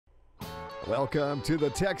Welcome to the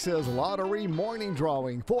Texas Lottery Morning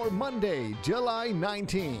Drawing for Monday, July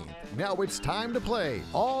 19th. Now it's time to play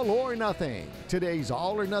All or Nothing. Today's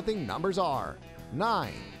All or Nothing numbers are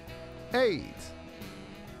 9, 8,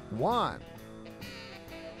 1,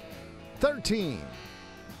 13,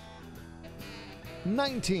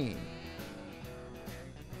 19,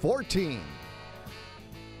 14,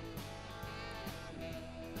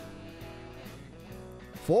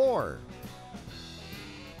 4,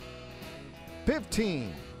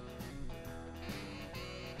 15,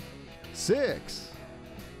 6,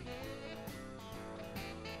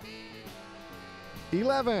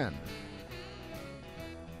 11,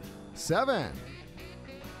 7,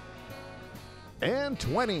 and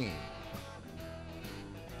 20.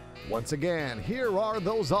 Once again, here are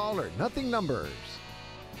those all or nothing numbers.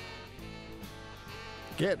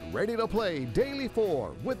 Get ready to play Daily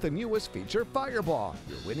 4 with the newest feature, Fireball.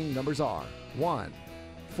 Your winning numbers are 1,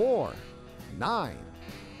 4, 9,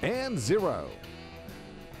 and 0.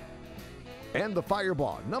 And the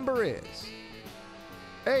Fireball number is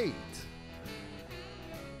 8.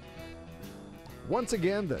 Once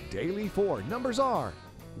again, the Daily 4 numbers are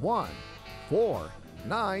 1, 4,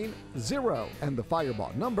 9, 0, and the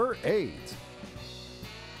Fireball number 8.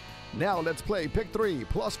 Now let's play Pick 3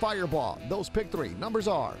 plus Fireball. Those Pick 3 numbers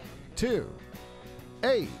are 2,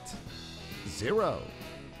 8, 0.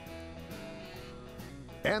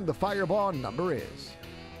 And the Fireball number is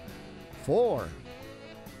 4.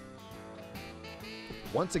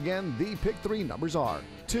 Once again, the Pick 3 numbers are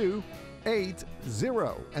 2, 8,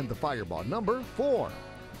 0, and the Fireball number 4.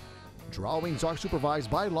 Drawings are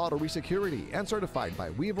supervised by Lottery Security and certified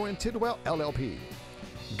by Weaver and Tidwell LLP.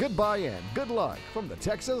 Goodbye and good luck from the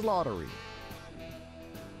Texas Lottery.